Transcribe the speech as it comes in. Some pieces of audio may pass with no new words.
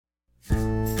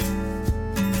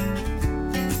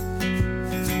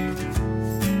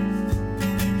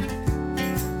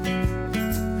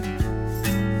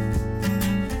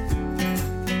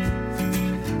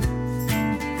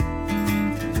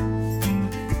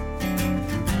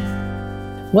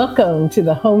Welcome to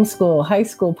the Homeschool High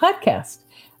School Podcast,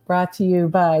 brought to you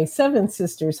by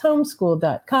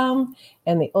SevenSistersHomeschool.com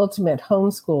and the Ultimate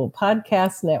Homeschool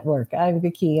Podcast Network. I'm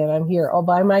Vicki, and I'm here all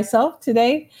by myself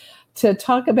today to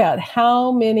talk about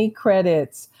how many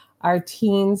credits our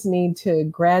teens need to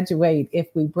graduate if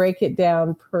we break it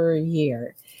down per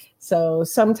year. So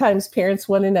sometimes parents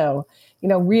want to know,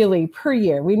 really per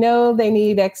year. We know they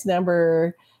need X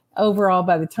number overall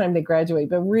by the time they graduate,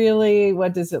 but really,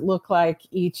 what does it look like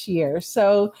each year?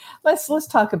 So let's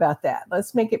talk about that.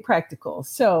 Let's make it practical.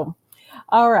 So,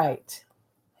 all right,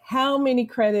 how many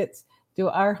credits do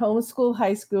our homeschool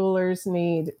high schoolers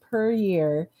need per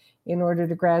year in order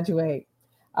to graduate?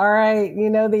 All right, you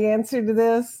know the answer to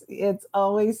this? It's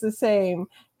always the same.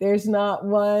 There's not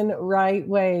one right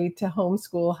way to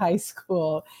homeschool high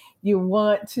school. You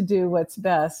want to do what's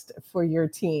best for your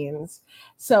teens.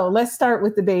 So let's start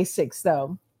with the basics,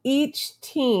 though. Each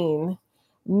teen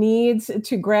needs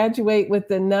to graduate with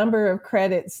the number of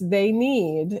credits they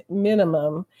need,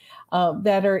 minimum,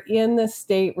 that are in the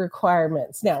state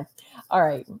requirements. Now, all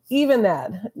right, even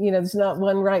that, there's not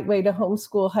one right way to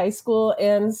homeschool high school.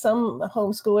 And some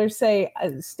homeschoolers say,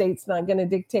 the state's not going to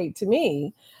dictate to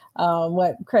me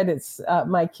what credits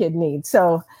my kid needs.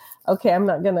 So, okay, I'm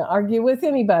not going to argue with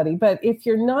anybody. But if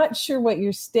you're not sure what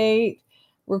your state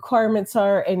requirements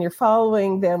are and you're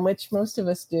following them, which most of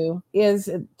us do, is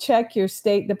check your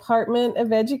state Department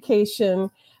of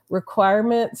Education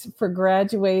requirements for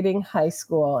graduating high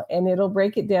school, and it'll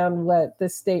break it down what the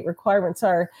state requirements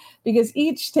are, because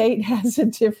each state has a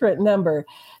different number.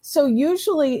 So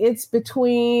usually it's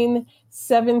between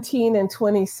 17 and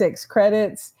 26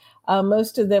 credits.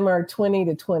 Most of them are 20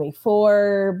 to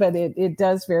 24, but it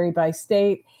does vary by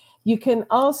state. You can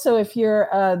also, if you're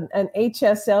an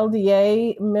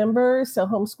HSLDA member, so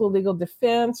Homeschool Legal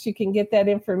Defense, you can get that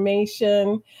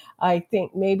information, I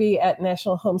think maybe at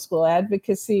National Homeschool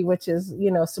Advocacy, which is,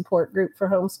 support group for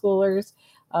homeschoolers.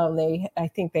 I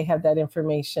think they have that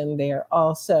information there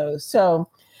also. So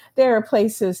there are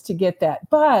places to get that.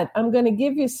 But I'm going to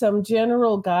give you some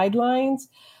general guidelines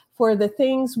for the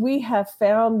things we have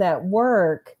found that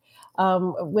work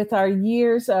with our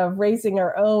years of raising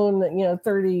our own,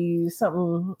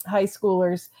 30-something high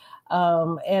schoolers,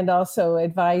 and also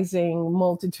advising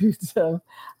multitudes of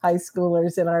high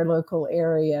schoolers in our local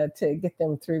area to get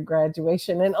them through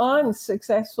graduation and on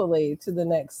successfully to the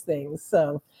next thing.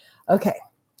 So, okay.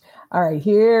 All right,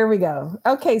 here we go.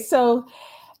 Okay, so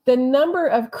the number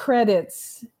of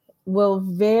credits will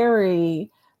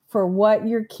vary for what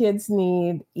your kids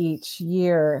need each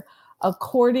year,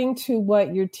 according to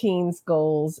what your teens'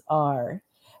 goals are.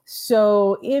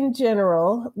 So in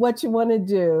general, what you want to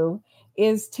do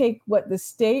is take what the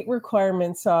state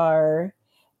requirements are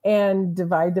and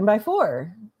divide them by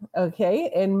 4. Okay,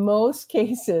 in most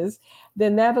cases,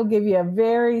 then that'll give you a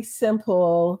very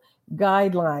simple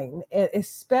guideline,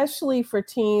 especially for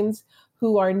teens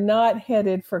who are not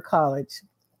headed for college.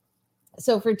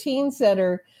 So for teens that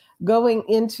are going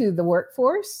into the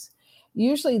workforce,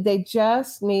 usually they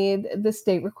just need the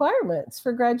state requirements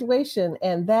for graduation,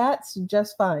 and that's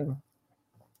just fine.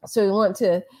 So you want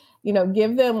to,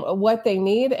 give them what they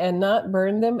need and not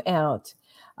burn them out.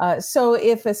 So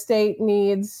if a state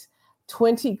needs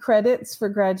 20 credits for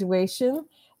graduation,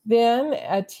 then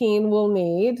a teen will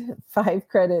need 5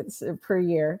 credits per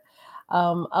year.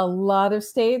 A lot of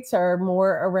states are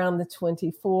more around the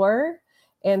 24.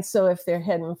 And so if they're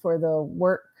heading for the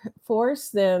workforce,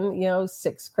 then,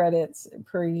 6 credits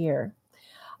per year.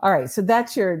 All right, so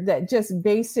that's that just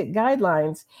basic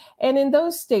guidelines. And in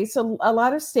those states, a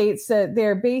lot of states,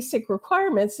 there are basic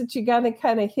requirements that you got to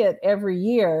kind of hit every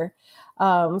year.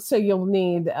 So you'll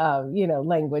need,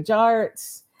 language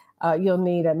arts. You'll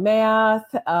need a math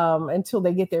until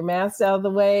they get their maths out of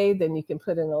the way. Then you can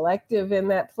put an elective in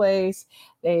that place.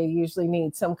 They usually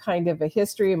need some kind of a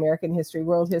history, American history,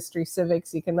 world history,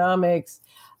 civics, economics,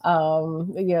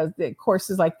 the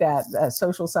courses like that,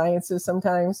 social sciences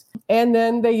sometimes. And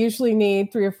then they usually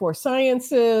need 3 or 4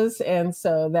 sciences. And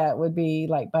so that would be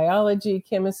like biology,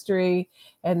 chemistry,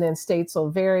 and then states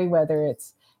will vary whether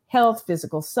it's health,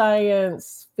 physical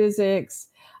science, physics,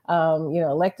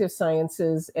 elective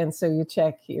sciences. And so you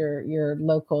check your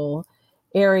local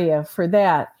area for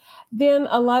that. Then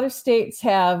a lot of states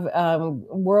have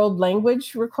world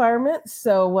language requirements.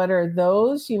 So what are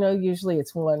those? Usually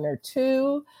it's 1 or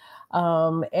 2.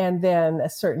 And then a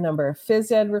certain number of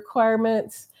phys ed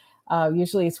requirements.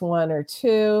 Usually it's 1 or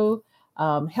 2.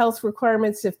 Health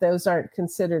requirements, if those aren't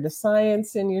considered a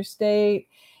science in your state.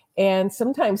 And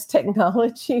sometimes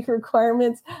technology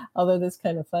requirements, although that's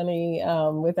kind of funny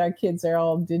with our kids, they're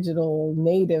all digital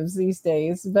natives these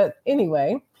days. But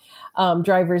anyway,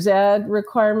 Driver's ed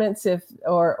requirements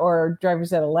or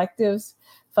driver's ed electives,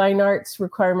 fine arts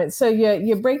requirements. So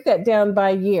you break that down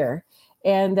by year.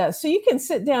 And so you can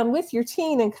sit down with your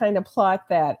teen and kind of plot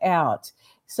that out.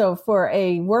 So for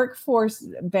a workforce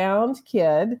bound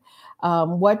kid,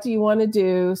 what do you want to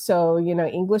do? So,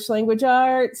 English language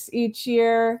arts each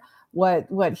year,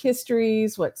 what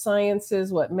histories, what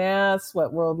sciences, what maths,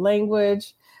 what world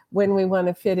language, when we want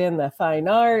to fit in the fine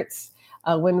arts,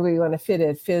 when we want to fit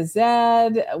in phys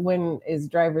ed, when is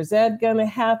driver's ed going to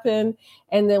happen,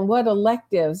 and then what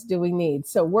electives do we need?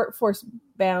 So workforce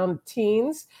bound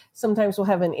teens sometimes will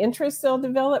have an interest they'll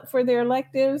develop for their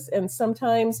electives, and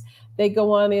sometimes they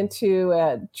go on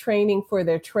into training for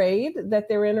their trade that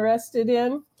they're interested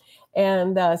in.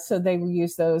 And so they will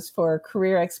use those for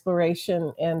career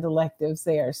exploration and electives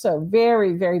there. So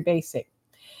very, very basic.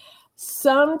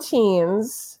 Some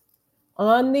teens,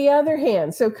 on the other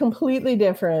hand, so completely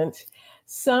different,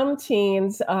 some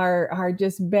teens are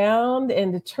just bound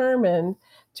and determined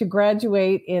to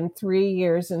graduate in 3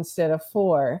 years instead of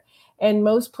 4. And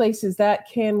most places that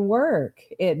can work.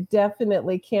 It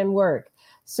definitely can work.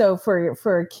 So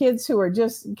for kids who are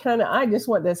just I just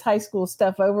want this high school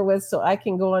stuff over with so I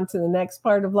can go on to the next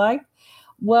part of life.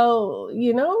 Well,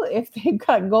 if they've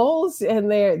got goals and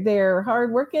they're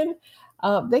hardworking,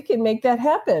 they can make that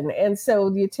happen. And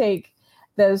so you take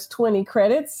those 20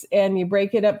 credits and you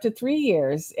break it up to 3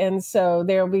 years. And so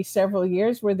there'll be several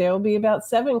years where there'll be about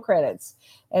 7 credits,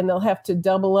 and they'll have to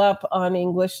double up on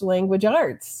English language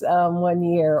arts 1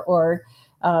 year, or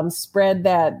spread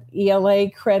that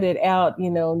ELA credit out,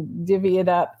 divvy it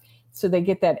up so they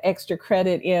get that extra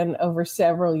credit in over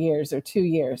several years or 2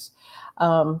 years.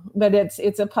 But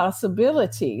it's a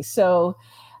possibility. So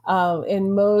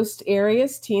in most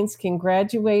areas, teens can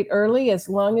graduate early as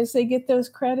long as they get those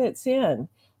credits in.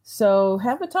 So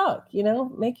have a talk,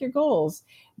 make your goals.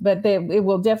 But it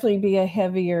will definitely be a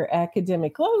heavier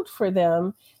academic load for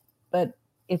them. But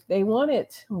if they want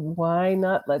it, why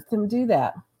not let them do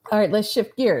that? All right, let's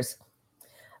shift gears.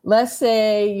 Let's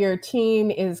say your teen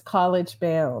is college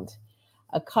bound.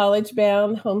 A college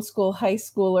bound homeschool high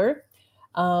schooler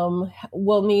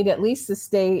will need at least the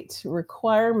state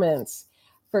requirements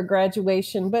for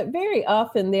graduation, but very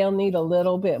often they'll need a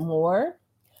little bit more.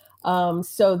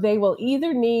 So they will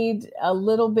either need a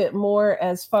little bit more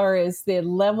as far as the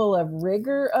level of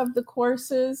rigor of the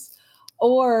courses,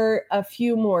 or a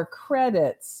few more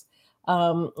credits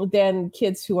than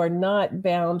kids who are not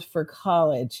bound for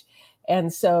college.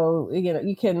 And so,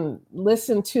 you can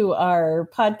listen to our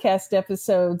podcast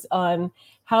episodes on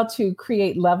how to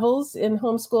create levels in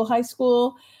homeschool high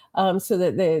school, so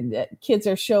that the kids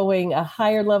are showing a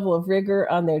higher level of rigor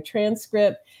on their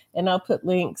transcript. And I'll put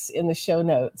links in the show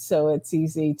notes so it's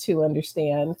easy to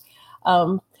understand.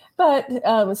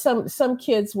 But some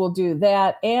kids will do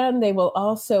that, and they will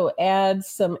also add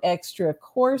some extra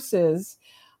courses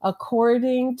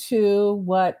according to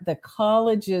what the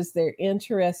colleges they're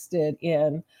interested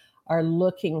in are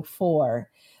looking for.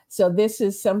 So this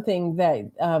is something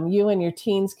that you and your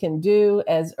teens can do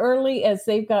as early as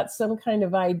they've got some kind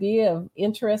of idea of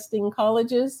interesting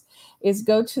colleges, is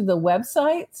go to the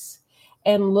websites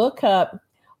and look up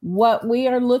what we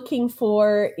are looking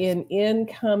for in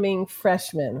incoming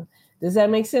freshmen. Does that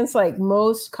make sense? Like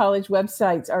most college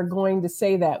websites are going to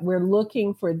say that we're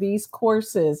looking for these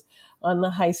courses on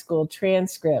the high school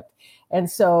transcript. And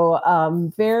so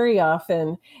very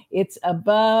often it's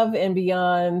above and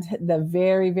beyond the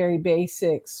very, very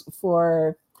basics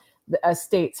for a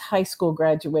state's high school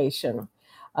graduation.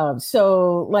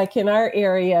 So like in our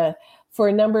area, for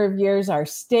a number of years, our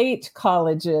state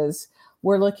colleges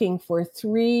were looking for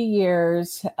 3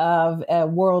 years of a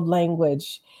world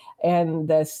language, and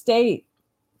the state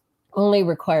only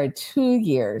required 2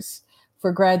 years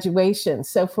for graduation.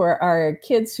 So for our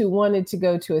kids who wanted to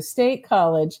go to a state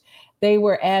college, they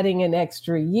were adding an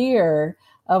extra year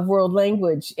of world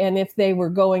language. And if they were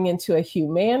going into a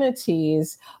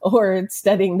humanities or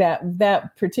studying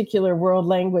that particular world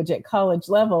language at college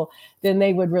level, then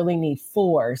they would really need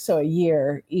 4. So a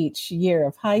year each year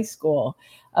of high school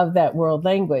of that world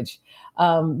language.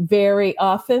 Very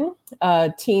often,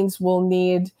 teens will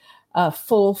need a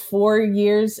full 4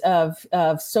 years of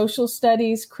social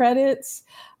studies credits,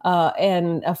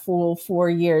 and a full 4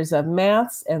 years of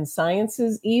maths and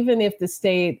sciences, even if the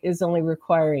state is only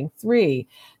requiring 3.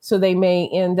 So they may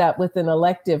end up with an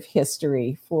elective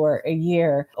history for a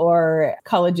year, or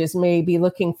colleges may be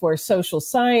looking for social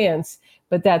science,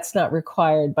 but that's not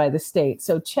required by the state.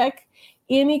 So check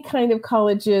any kind of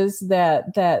colleges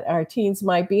that our teens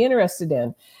might be interested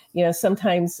in.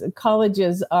 Sometimes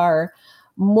colleges are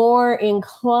more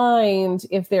inclined,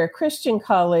 if they're a Christian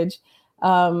college,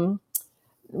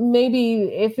 maybe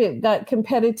if it got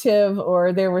competitive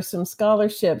or there were some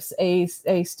scholarships, a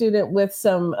student with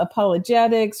some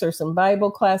apologetics or some Bible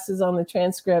classes on the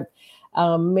transcript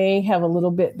may have a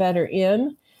little bit better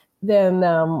in than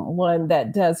one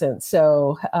that doesn't.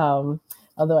 So,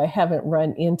 although I haven't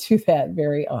run into that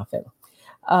very often.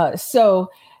 So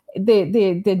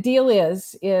the deal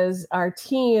is our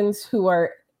teens who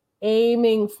are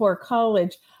aiming for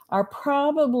college are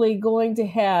probably going to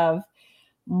have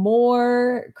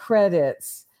more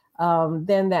credits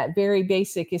than that very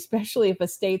basic, especially if a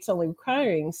state's only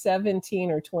requiring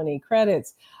 17 or 20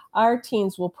 credits. Our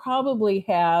teens will probably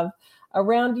have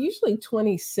around usually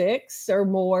 26 or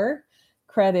more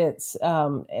credits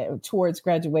towards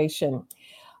graduation.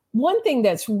 One thing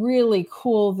that's really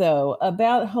cool, though,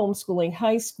 about homeschooling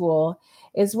high school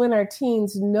is when our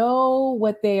teens know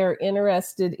what they are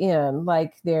interested in,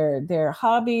 like their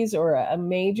hobbies or a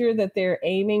major that they're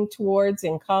aiming towards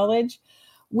in college,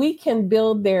 we can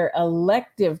build their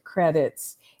elective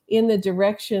credits in the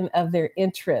direction of their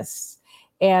interests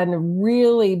and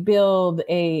really build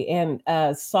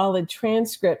a solid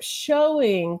transcript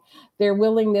showing their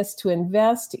willingness to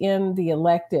invest in the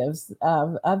electives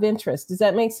of interest. Does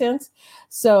that make sense?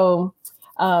 So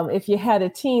if you had a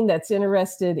teen that's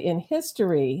interested in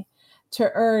history,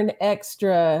 to earn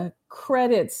extra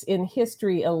credits in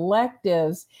history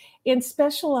electives in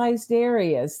specialized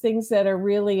areas, things that are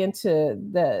really into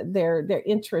their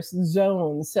interest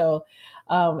zone. So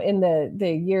in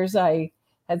the years I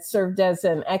had served as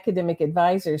an academic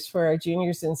advisors for our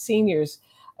juniors and seniors,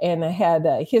 and I had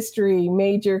a history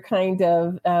major kind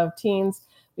of teens.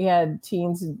 We had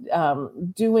teens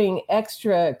doing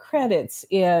extra credits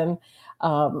in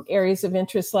areas of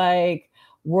interest like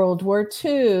World War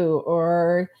II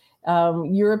or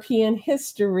European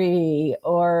history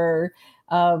or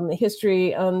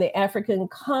history on the African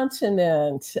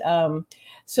continent.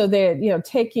 So they're,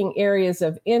 taking areas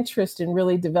of interest and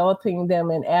really developing them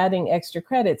and adding extra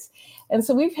credits. And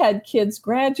so we've had kids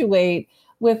graduate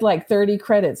with like 30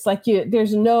 credits.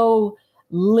 There's no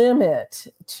limit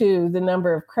to the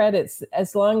number of credits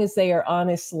as long as they are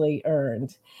honestly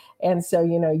earned. And so,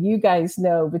 you guys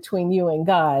know between you and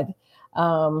God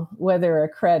whether a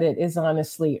credit is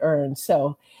honestly earned.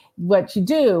 So what you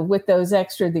do with those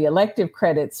the elective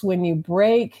credits, when you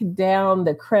break down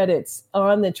the credits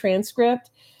on the transcript,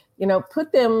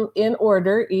 put them in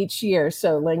order each year.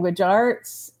 So language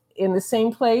arts in the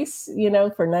same place,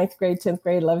 for 9th grade, 10th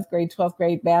grade, 11th grade, 12th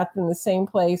grade, math in the same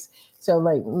place. So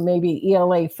like maybe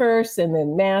ELA first, and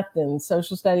then math and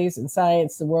social studies and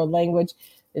science, the world language,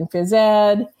 and phys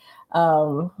ed,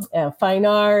 fine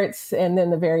arts, and then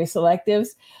the various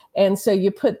electives. And so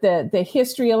you put the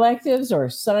history electives or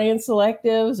science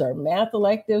electives or math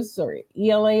electives or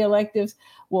ELA electives,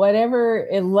 whatever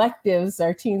electives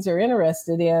our teens are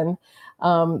interested in,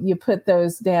 you put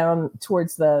those down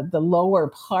towards the lower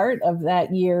part of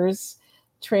that year's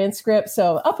transcript.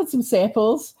 So I'll put some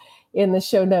samples in the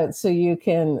show notes so you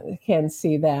can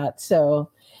see that. So,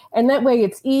 and that way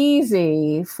it's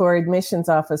easy for admissions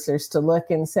officers to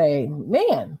look and say,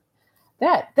 man,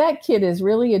 that kid is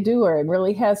really a doer and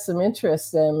really has some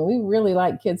interest, and we really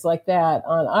like kids like that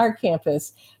on our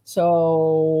campus.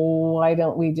 So why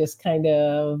don't we just kind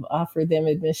of offer them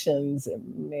admissions and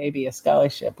maybe a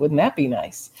scholarship? Wouldn't that be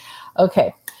nice?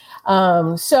 Okay.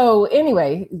 So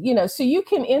anyway, so you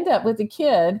can end up with a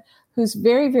kid who's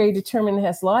very, very determined,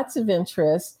 has lots of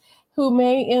interest, who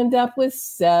may end up with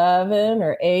 7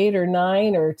 or 8 or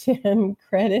 9 or 10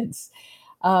 credits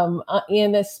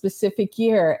in a specific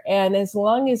year. And as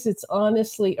long as it's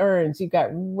honestly earned, you've got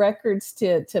records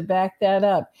to back that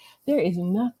up. There is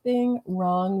nothing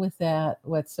wrong with that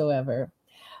whatsoever.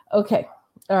 Okay.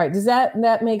 All right. Does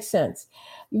that make sense?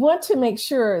 You want to make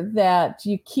sure that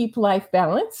you keep life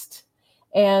balanced.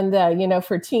 And,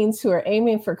 for teens who are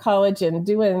aiming for college and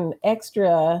doing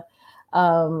extra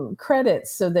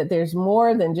credits so that there's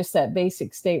more than just that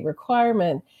basic state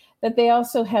requirement, that they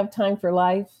also have time for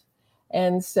life.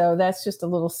 And so that's just a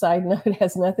little side note. It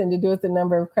has nothing to do with the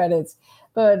number of credits,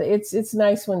 but it's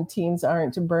nice when teens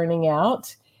aren't burning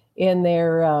out in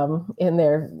their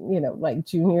like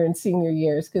junior and senior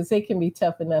years, because they can be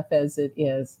tough enough as it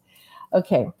is.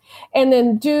 Okay. And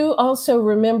then do also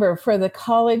remember, for the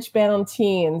college-bound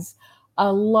teens,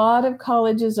 a lot of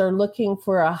colleges are looking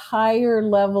for a higher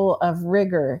level of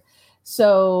rigor.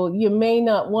 So you may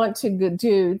not want to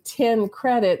do 10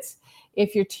 credits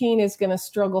if your teen is going to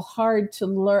struggle hard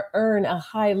to earn a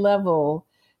high level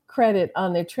credit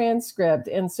on their transcript.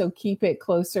 And so keep it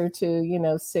closer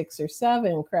to, 6 or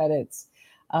 7 credits.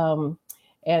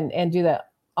 and do that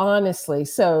honestly.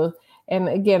 So, and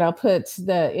again, I'll put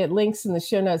it links in the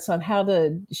show notes on how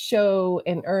to show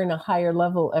and earn a higher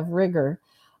level of rigor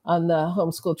on the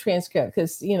homeschool transcript,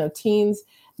 because teens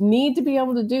need to be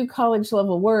able to do college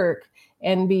level work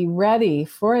and be ready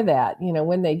for that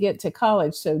when they get to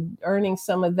college. So earning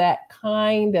some of that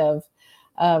kind of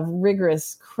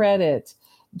rigorous credit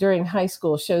during high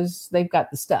school shows they've got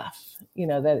the stuff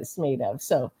that it's made of.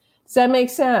 So does that make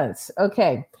sense?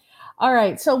 Okay. All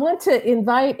right. So I want to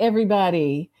invite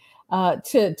everybody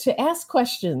to ask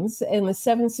questions in the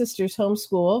Seven Sisters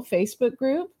Homeschool Facebook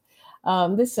group.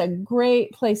 This is a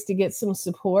great place to get some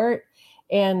support.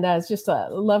 And it's just a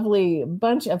lovely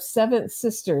bunch of Seventh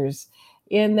Sisters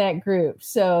in that group.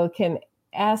 So can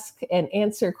ask and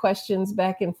answer questions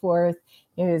back and forth.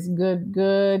 It is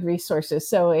good resources.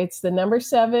 So it's the number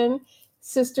 7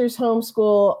 Sisters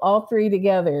Homeschool, all 3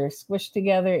 together, squished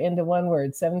together into one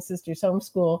word, Seven Sisters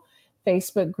Homeschool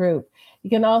Facebook group. You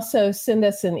can also send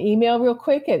us an email real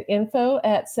quick at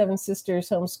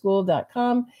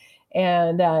info@sevensistershomeschool.com.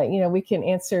 And, we can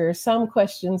answer some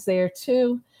questions there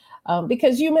too,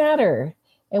 because you matter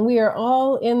and we are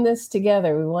all in this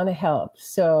together. We want to help.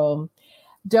 So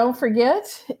don't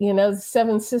forget, the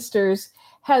Seven Sisters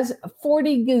has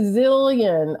 40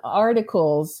 gazillion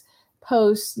articles,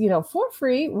 posts, for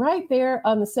free right there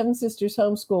on the Seven Sisters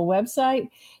Homeschool website.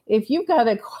 If you've got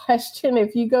a question,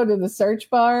 if you go to the search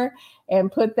bar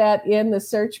and put that in the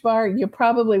search bar, you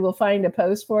probably will find a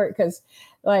post for it, because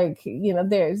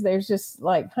there's just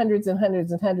like hundreds and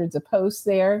hundreds and hundreds of posts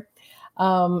there.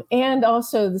 And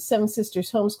also the Seven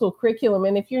Sisters Homeschool curriculum.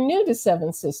 And if you're new to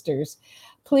Seven Sisters,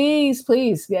 please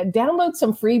download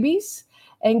some freebies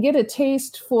and get a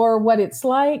taste for what it's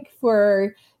like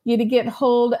for you to get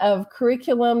hold of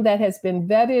curriculum that has been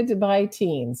vetted by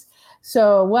teens.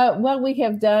 So what we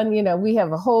have done, we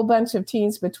have a whole bunch of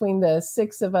teens between the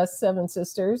 6 of us Seven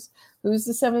Sisters. Who's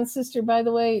the 7th sister, by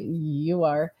the way? You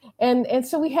are. And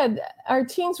so we had, our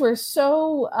teens were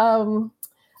so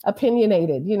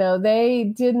opinionated.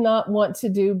 They did not want to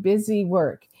do busy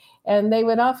work. And they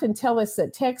would often tell us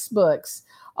that textbooks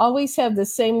always have the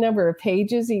same number of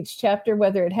pages each chapter,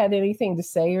 whether it had anything to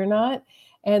say or not.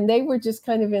 And they were just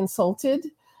kind of insulted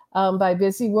by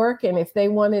busy work. And if they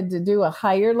wanted to do a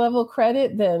higher level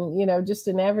credit than, just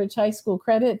an average high school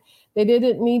credit, they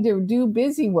didn't need to do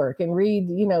busy work and read,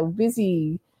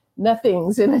 busy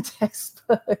nothings in a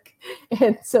textbook.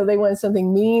 And so they wanted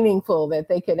something meaningful that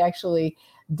they could actually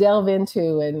delve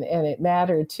into and it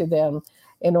mattered to them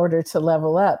in order to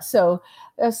level up. So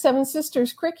Seven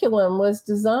Sisters curriculum was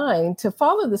designed to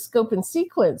follow the scope and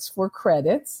sequence for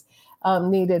credits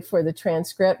needed for the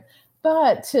transcript,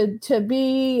 but to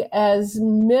be as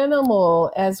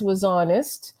minimal as was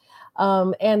honest,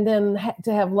 and then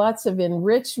to have lots of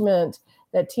enrichment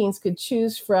that teens could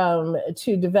choose from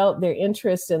to develop their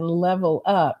interests and level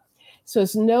up. So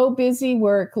it's no busy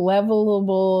work,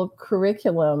 levelable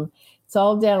curriculum. It's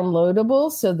all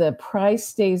downloadable, so the price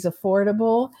stays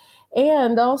affordable.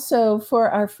 And also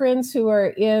for our friends who are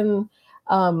in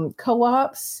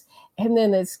co-ops, and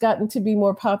then it's gotten to be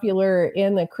more popular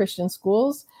in the Christian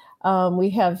schools, we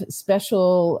have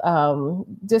special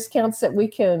discounts that we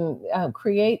can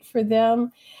create for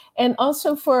them. And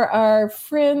also for our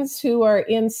friends who are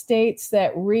in states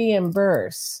that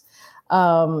reimburse.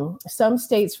 Some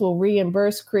states will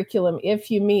reimburse curriculum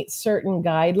if you meet certain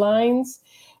guidelines.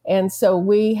 And so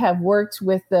we have worked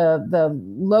with the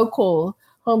local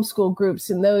homeschool groups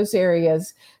in those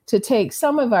areas to take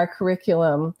some of our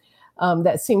curriculum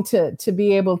that seem to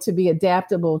be able to be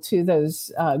adaptable to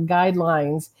those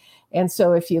guidelines. And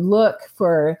so if you look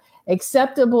for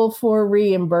acceptable for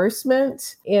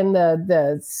reimbursement in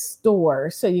the store,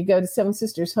 so you go to Seven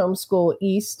Sisters Homeschool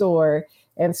e-store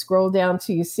and scroll down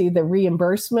till you see the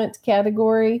reimbursement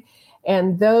category.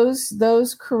 And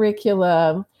those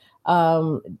curricula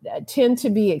tend to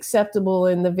be acceptable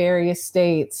in the various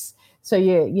states. So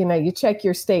you check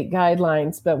your state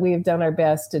guidelines, but we have done our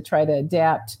best to try to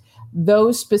adapt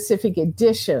those specific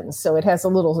editions. So it has a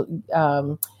little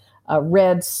a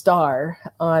red star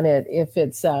on it if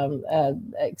it's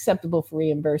acceptable for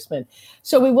reimbursement.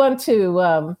 So we want to,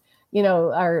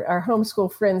 our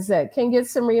homeschool friends that can get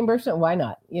some reimbursement, why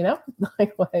not?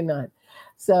 Like, why not?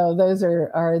 So those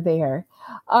are there.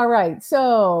 All right.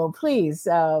 So please,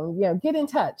 get in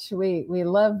touch. We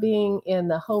love being in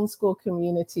the homeschool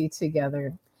community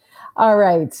together. All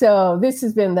right. So this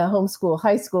has been the Homeschool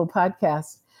High School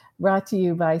podcast, brought to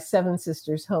you by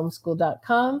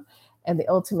SevenSistersHomeschool.com and the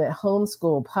Ultimate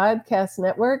Homeschool Podcast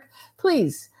Network.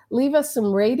 Please leave us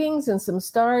some ratings and some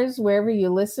stars wherever you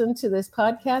listen to this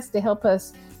podcast to help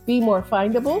us be more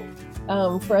findable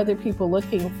for other people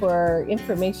looking for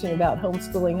information about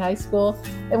homeschooling high school.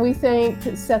 And we thank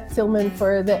Seth Tillman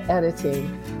for the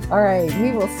editing. All right,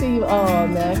 we will see you all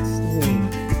next week.